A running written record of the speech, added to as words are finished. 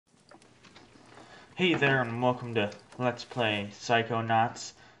Hey there, and welcome to Let's Play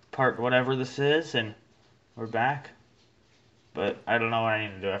Psychonauts, part whatever this is, and we're back. But I don't know what I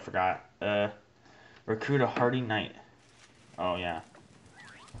need to do, I forgot. Recruit a hardy knight. Oh, yeah.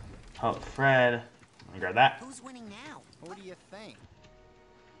 Help Fred. Let me grab that. Who's winning now? Who do you think?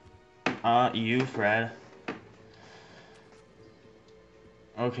 You, Fred.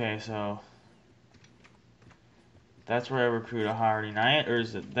 Okay, so... That's where I recruit a hardy knight, or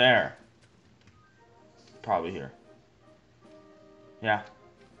is it there? Probably here. Yeah.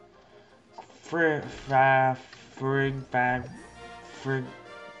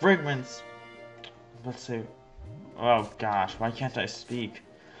 Fragments. Let's see. Oh gosh, why can't I speak?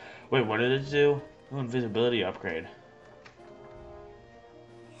 Wait, what did it do? Oh, invisibility upgrade.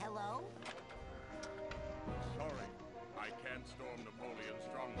 Hello? Sorry, I can't storm Napoleon's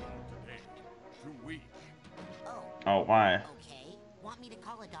stronghold today. Too weak. Oh, Oh, why? okay. Want me to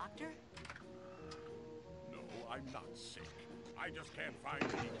call a doctor? No, I'm not sick. I just can't find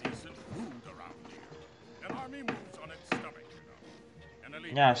any decent food around here. An army moves on its stomach, you know. An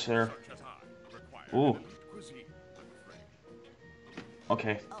elite Yeah, force sure. such as I require Ooh. an elite cuisine, I'm afraid.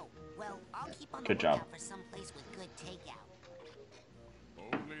 Okay. Oh, well, I'll keep on the Good job. lookout for some place with good takeout.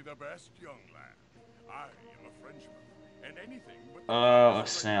 Only the best, young lad. I am a Frenchman, and anything but the Oh,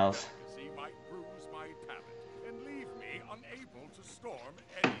 finest snails. delicacy might bruise my palate and leave me unable to storm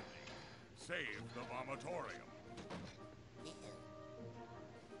anything, save the vomitorium.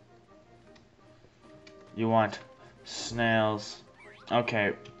 You want snails.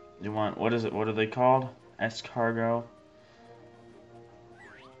 Okay. You want, what is it? What are they called? Escargot?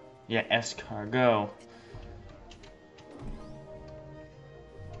 Yeah, escargot.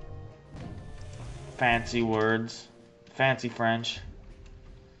 Fancy words. Fancy French.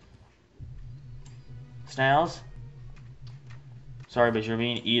 Snails? Sorry, but you're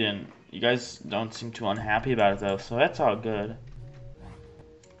being eaten. You guys don't seem too unhappy about it, though, so that's all good.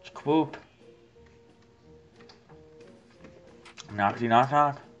 Quoop. Knockety knock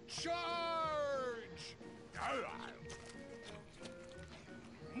knock. Charge!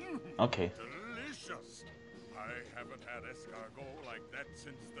 Okay. Delicious! I haven't had escargot like that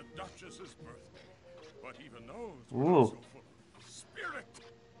since the Duchess's birthday. But even those were Ooh. so full of spirit.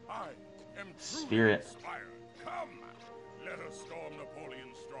 I am truly Spirit. inspired. Come, let us storm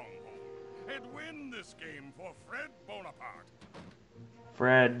Napoleon's stronghold and win this game for Fred Bonaparte.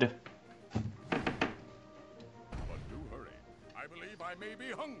 Fred. But do hurry. I believe I may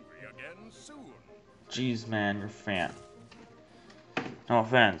be hungry again soon. Jeez, man, you're fat. No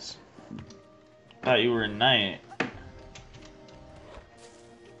offense. Thought you were a knight.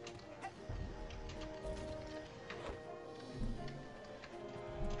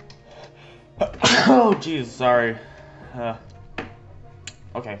 Oh, jeez, sorry.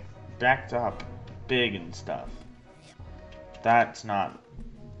 Okay, backed up, big and stuff. That's not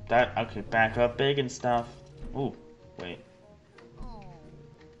that. Okay, back up, big and stuff. Ooh, wait. Oh.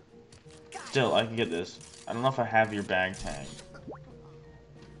 Still, I can get this. I don't know if I have your bag tag.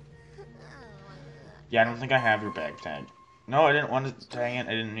 Yeah, I don't think I have your bag tag. No, I didn't want to. Dang it,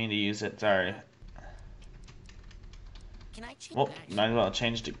 I didn't mean to use it. Sorry. Can I change Well, back? might as well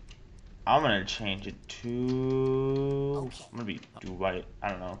change it. I'm gonna change it to. Okay. I'm gonna be do white. I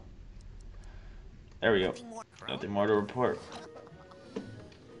don't know. There we go. Nothing more. Nothing more to report.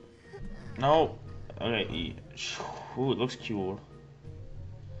 No. Okay. Ooh, it looks cute.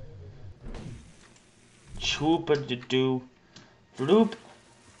 Choopa-de-doo. Floop.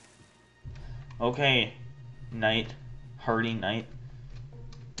 Okay. Knight. Hardy knight.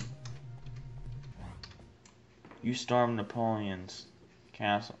 You storm Napoleon's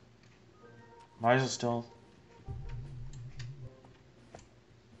castle. Why is it still?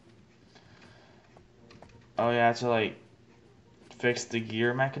 Oh yeah, to like fix the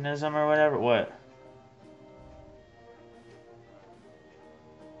gear mechanism or whatever. What?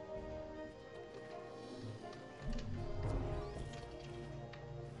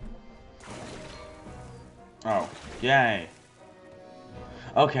 Oh, yay.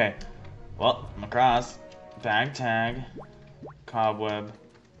 Okay. Well, I'm across. Bag tag. Cobweb.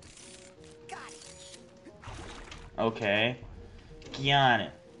 Got it. Okay. Got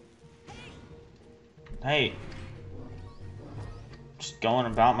it. Hey. Just going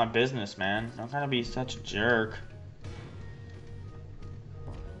about my business, man. Don't gotta be such a jerk.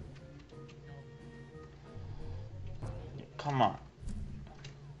 Come on.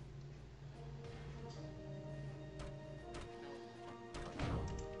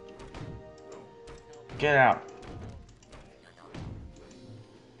 Get out.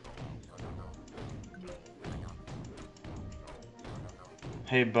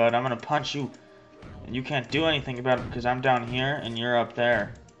 Hey, bud, I'm gonna punch you. And you can't do anything about it because I'm down here and you're up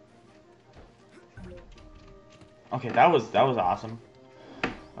there. Okay, that was awesome.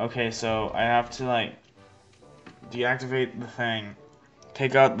 Okay, so I have to like deactivate the thing.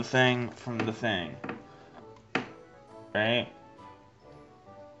 Take out the thing from the thing. Right?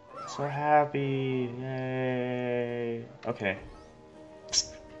 So happy. Yay. Okay.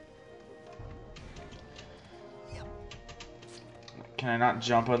 Can I not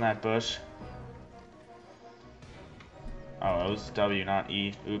jump on that bush? Oh, it was W, not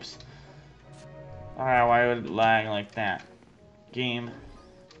E. Oops. Alright, why would it lag like that? Game.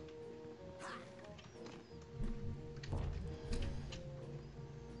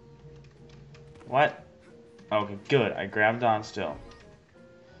 What? Okay, good. I grabbed on still.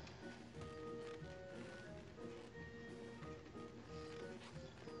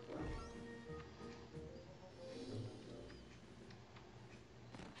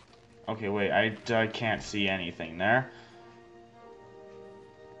 Okay, wait. I can't see anything there.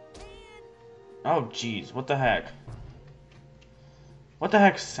 Oh, jeez. What the heck? What the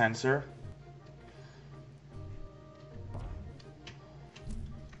heck, sensor?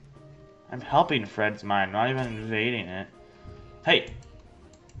 I'm helping Fred's mind, not even invading it. Hey!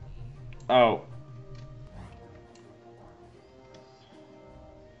 Oh.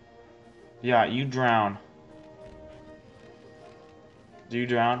 Yeah, you drown. Do you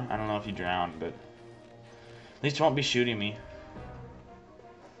drown? I don't know if you drown, but... At least you won't be shooting me.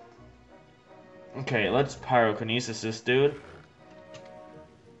 Okay, let's pyrokinesis this dude.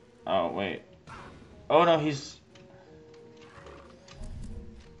 Oh, wait. Oh, no, he's...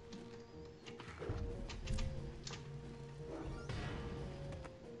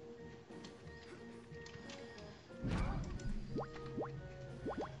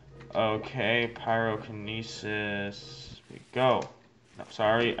 Okay, pyrokinesis. Here we go. No,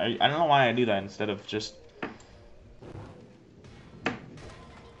 sorry. I don't know why I do that instead of just...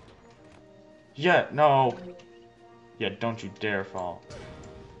 Yeah, no. Yeah, don't you dare fall.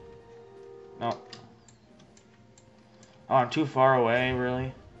 No. Oh, I'm too far away,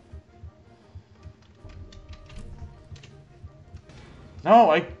 really?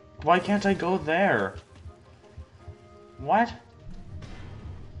 No, why can't I go there? What?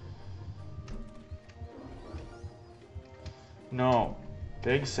 No.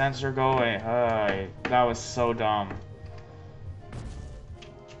 Big sensor, go away. That was so dumb.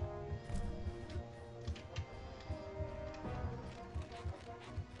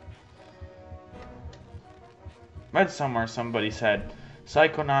 Read somewhere somebody said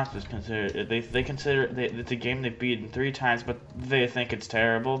Psychonauts is considered they consider it's a game they've beaten 3 times, but they think it's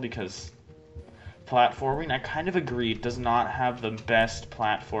terrible because platforming. I kind of agree. It does not have the best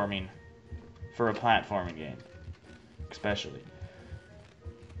platforming for a platforming game, especially.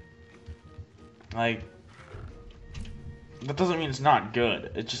 Like, that doesn't mean it's not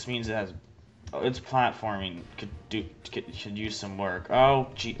good. It just means it has its platforming could use some work. Oh,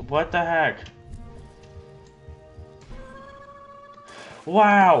 gee, what the heck?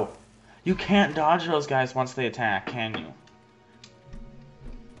 Wow! You can't dodge those guys once they attack, can you?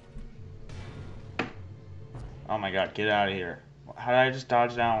 Oh my god, get out of here. How did I just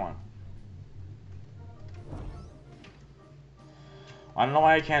dodge that one? I don't know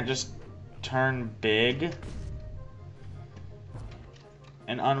why I can't just turn big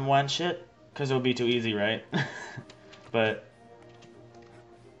and unwench it, because it would be too easy, right? But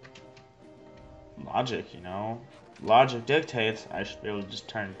logic, you know? Logic dictates I should be able to just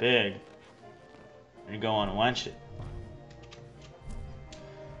turn big and go and wench it.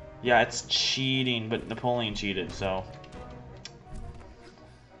 Yeah, it's cheating, but Napoleon cheated, so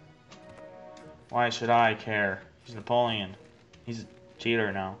why should I care? He's Napoleon. He's a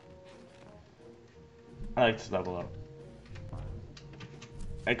cheater now. I like this level up.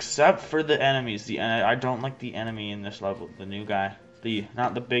 Except for the enemies. I don't like the enemy in this level. The new guy.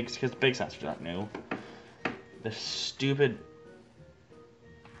 Not the big, because the big sensor's not new. The stupid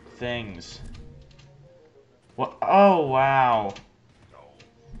things. What? Oh, wow.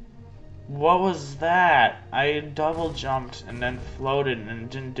 What was that? I double jumped and then floated and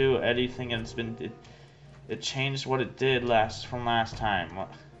didn't do anything, and it changed what it did from last time.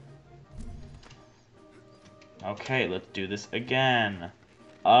 What? Okay, let's do this again.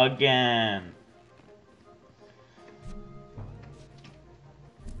 Again.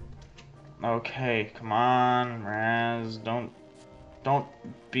 Okay, come on, Raz. Don't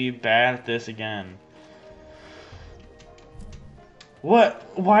be bad at this again.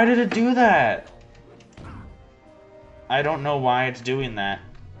 What? Why did it do that? I don't know why it's doing that.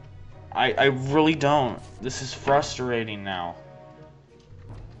 I really don't. This is frustrating now.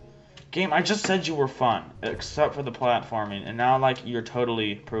 Game, I just said you were fun, except for the platforming, and now, like, you're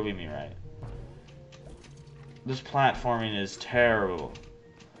totally proving me right. This platforming is terrible.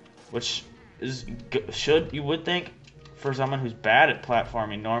 Which is, you would think, for someone who's bad at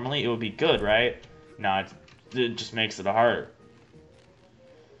platforming, normally it would be good, right? No, it just makes it harder.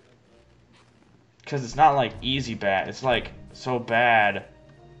 Because it's not, like, easy bad. It's, like, so bad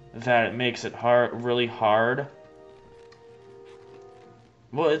that it makes it really hard.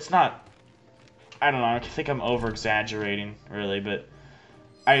 Well, it's not... I don't know, I think I'm over-exaggerating, really, but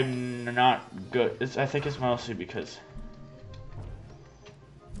I'm not good. I think it's mostly because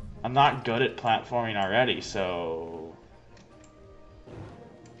I'm not good at platforming already, so...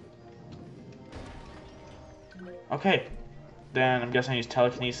 Okay, then I'm guessing I use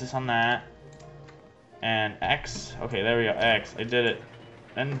telekinesis on that. And X. Okay, there we go, X. I did it.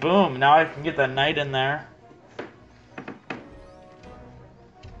 And boom, now I can get that knight in there.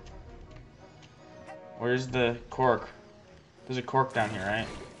 Where's the cork? There's a cork down here, right?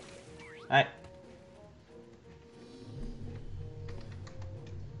 Alright.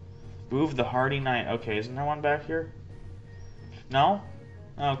 Move the hardy knight. Okay, isn't there one back here? No?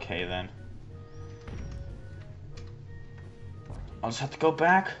 Okay, then. I'll just have to go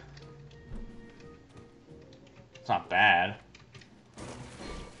back. It's not bad.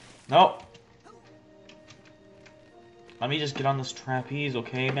 Nope. Let me just get on this trapeze,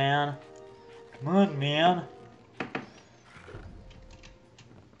 okay, man? Come on, man.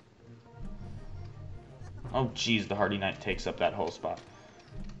 Oh, jeez, the hardy knight takes up that whole spot.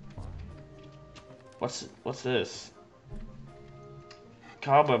 What's this?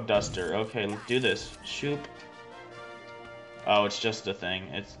 Cobweb duster. Okay, let's do this. Shoop. Oh, it's just a thing.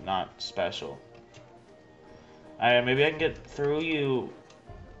 It's not special. Maybe I can get through you.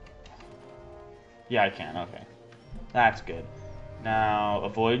 Yeah, I can. Okay. That's good. Now,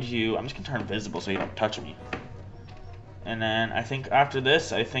 avoid you. I'm just gonna turn invisible so you don't touch me. And then, I think after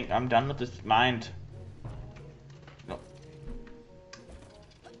this, I think I'm done with this mind. No.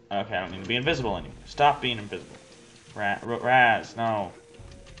 Okay, I don't need to be invisible anymore. Stop being invisible. Raz, no.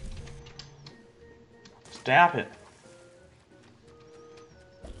 Stop it.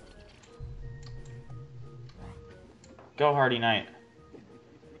 Go, Hardy Knight.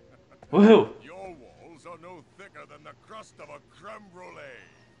 Woohoo! Your walls are no thicker than the crust of a creme brulee.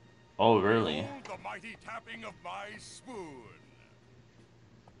 Oh, really? Behold the mighty tapping of my spoon.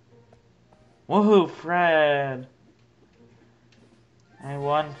 Woohoo, Fred! I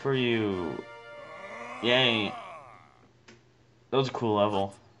won for you. Yay. That was a cool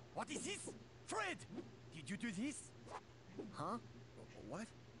level. What is this? Fred! Did you do this? Huh? What?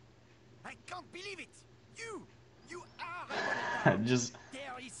 I can't believe it! You are a Just... There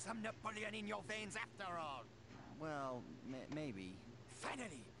is some Napoleon in your veins after all. Well, maybe.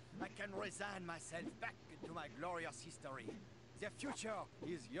 Finally, I can resign myself back to my glorious history. The future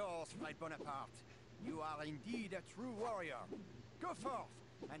is yours, Fred Bonaparte. You are indeed a true warrior. Go forth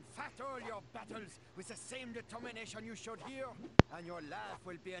and fight all your battles with the same determination you showed here, and your life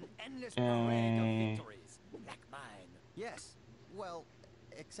will be an endless parade of victories, like mine. Yes. Well,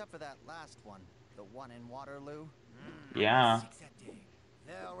 except for that last one. The one in Waterloo. Yeah. Sick that day.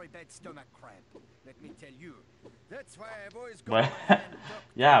 Very bad stomach cramp. Let me tell you. That's why I've always got What? my hand tucked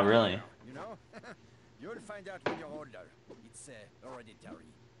Yeah, under really. here, you know? You'll find out when you're older. It's hereditary.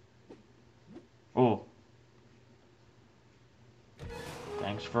 Ooh.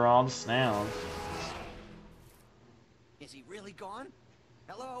 Thanks for all the snails. Is he really gone?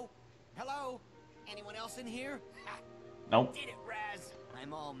 Hello? Hello? Anyone else in here? Ah, Nope. did it, Raz?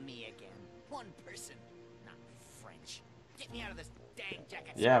 I'm all me again. One person. Not French. Get me out of this dang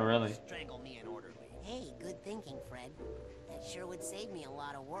jacket. Yeah, really. Strangle me in orderly. Hey, good thinking, Fred. That sure would save me a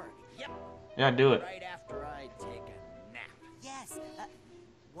lot of work. Yep. Yeah, do it. Right after I take a nap. Yes,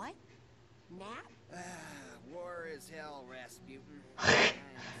 what? Nap? War is hell, Rasputin.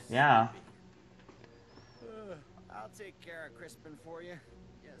 Yeah. I'll take care of Crispin for you.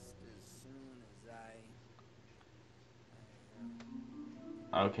 Just as soon as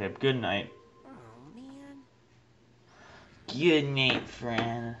I... Okay, good night. Oh, man. Good night,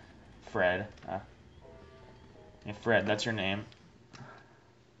 friend. Fred. Yeah, Fred, that's your name.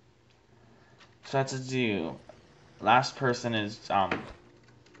 So that's a do. Last person is,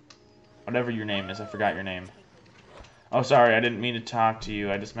 whatever your name is. I forgot your name. Oh, sorry, I didn't mean to talk to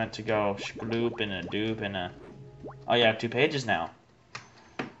you. I just meant to go shkloop and a doop and a... Oh, yeah, I have 2 pages now.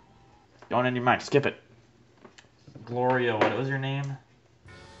 Going in your mind. Skip it. Gloria, what was your name?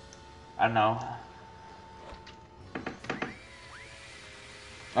 I don't know.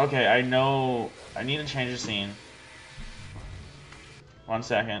 Okay, I know. I need to change the scene. 1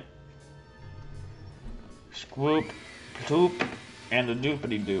 second. Squoop, ploop, and a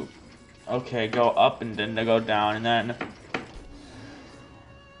doopity doop. Okay, go up and then go down, and then...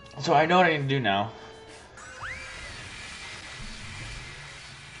 So I know what I need to do now.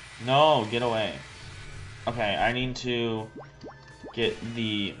 No, get away. Okay, I need to get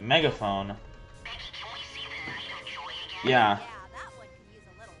the megaphone. Yeah. That one could use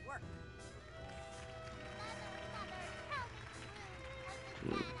a little work.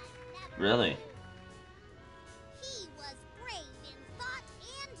 Really? He was brave in thought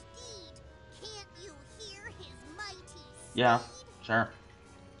and deed. Can't you hear his mighty speed? Yeah, sure.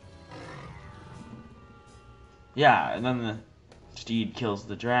 Yeah, and then the steed kills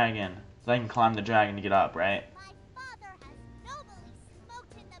the dragon. So I can climb the dragon to get up, right? My father has nobly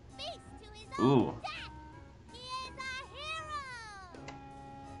smoked in the face to his Ooh. own death. He is a hero.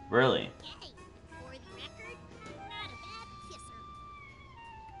 Really? Yay. For the record, not a bad kisser.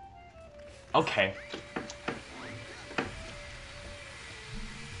 Okay.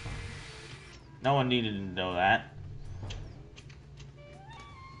 No one needed to know that.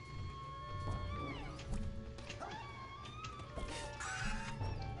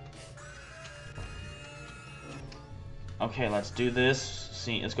 Okay, let's do this.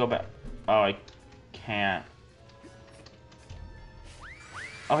 See, let's go back. Oh, I can't.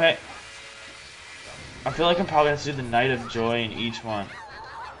 Okay. I feel like I'm probably gonna have to do the Night of Joy in each one.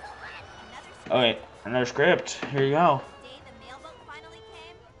 Okay, another script. Here you go. The day the mailboat finally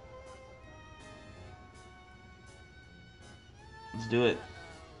came. Let's do it.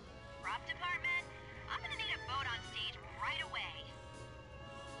 Prop department, I'm gonna need a boat on stage right away.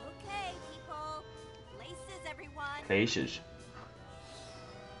 Okay, people. Places, everyone. Faces.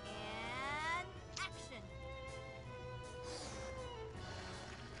 And action.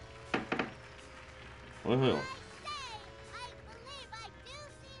 Woohoo.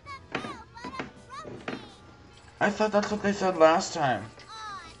 I thought that's what they said last time.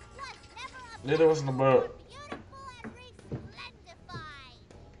 Yeah, there wasn't a boat.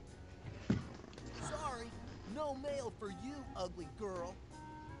 Sorry, no mail for you, ugly girl.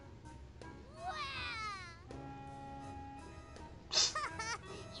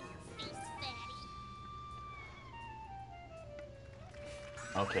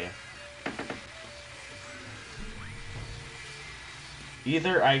 Okay.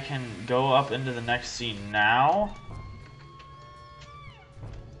 Either I can go up into the next scene now.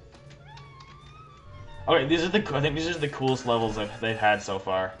 Okay, these are the I think these are the coolest levels they've had so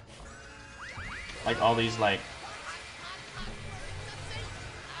far. Like all these like.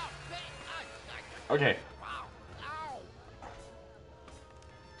 Okay.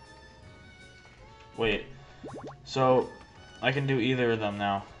 Wait. So I can do either of them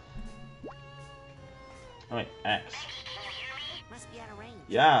now. Oh, wait, X. Must be out of range.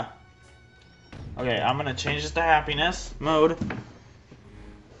 Yeah. Okay, I'm gonna change this to happiness mode.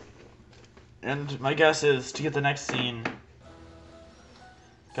 And my guess is to get the next scene,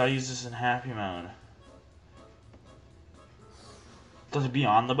 gotta use this in happy mode. Does it be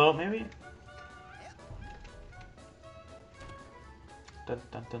on the boat, maybe? Dun,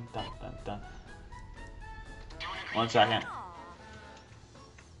 dun, dun, dun, dun, dun. 1 second.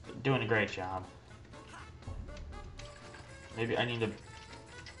 Doing a great job. Maybe I need to...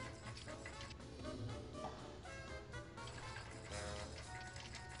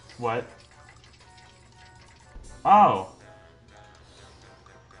 What? Oh!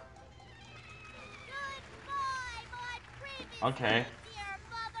 Okay.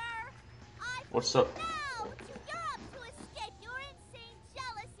 What's up?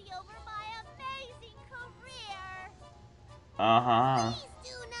 Uh-huh.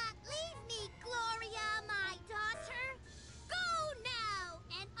 Please do not leave me, Gloria, my daughter. Go now,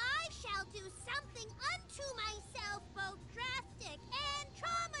 and I shall do something unto myself both drastic and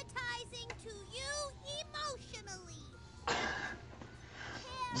traumatizing to you emotionally.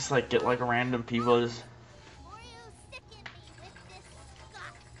 Just like get like random people just... Or you sicken me with this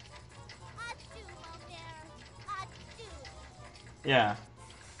stuff. Adieu, mon père. Adieu. Yeah.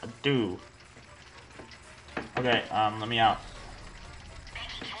 I do. Okay, let me out.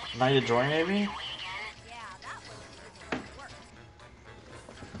 Night of Joy, maybe? Yeah, that one could use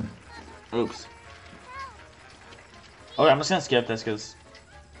a little work. Oops. Okay, I'm just gonna skip this because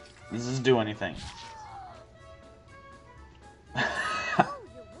this doesn't do anything. Oh,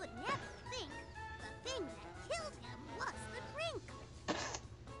 you would never think the thing that killed him was the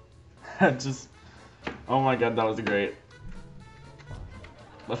drink. Just, oh my god, that was great.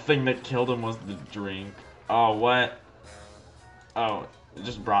 The thing that killed him was the drink. Oh, what? Oh, it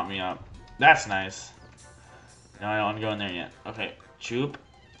just brought me up. That's nice. No, I don't want to go in there yet. Okay, choop.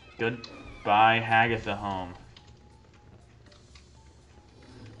 Good. Goodbye, Hagatha home.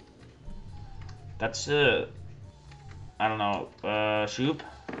 That's I don't know, Shoop?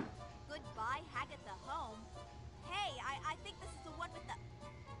 Goodbye, Hagatha home. Hey, I think this is the one with the...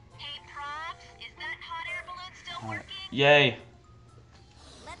 Hey, Props, is that hot air balloon still working? Yay.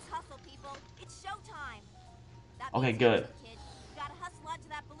 Let's hustle, people. It's showtime. That Okay, means good. action, kid. You gotta hustle onto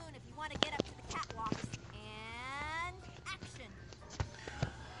that balloon if you want to get up to the catwalks. And action.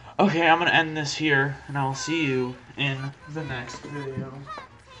 Okay, I'm gonna end this here, and I'll see you in the next video. Come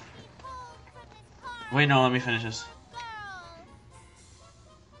take me home from this party, Wait, no, let me finish this. girls.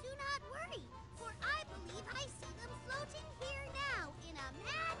 Do not worry, for I believe I see them floating here now in a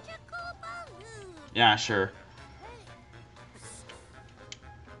magical balloon. Yeah, sure.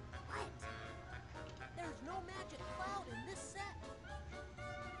 What? There's no magic cloud in this set.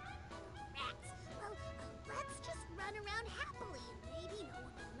 Rats. Well, let's just run around happily and maybe no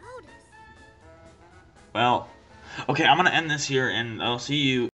one will notice. Well, okay, I'm gonna end this here, and I'll see you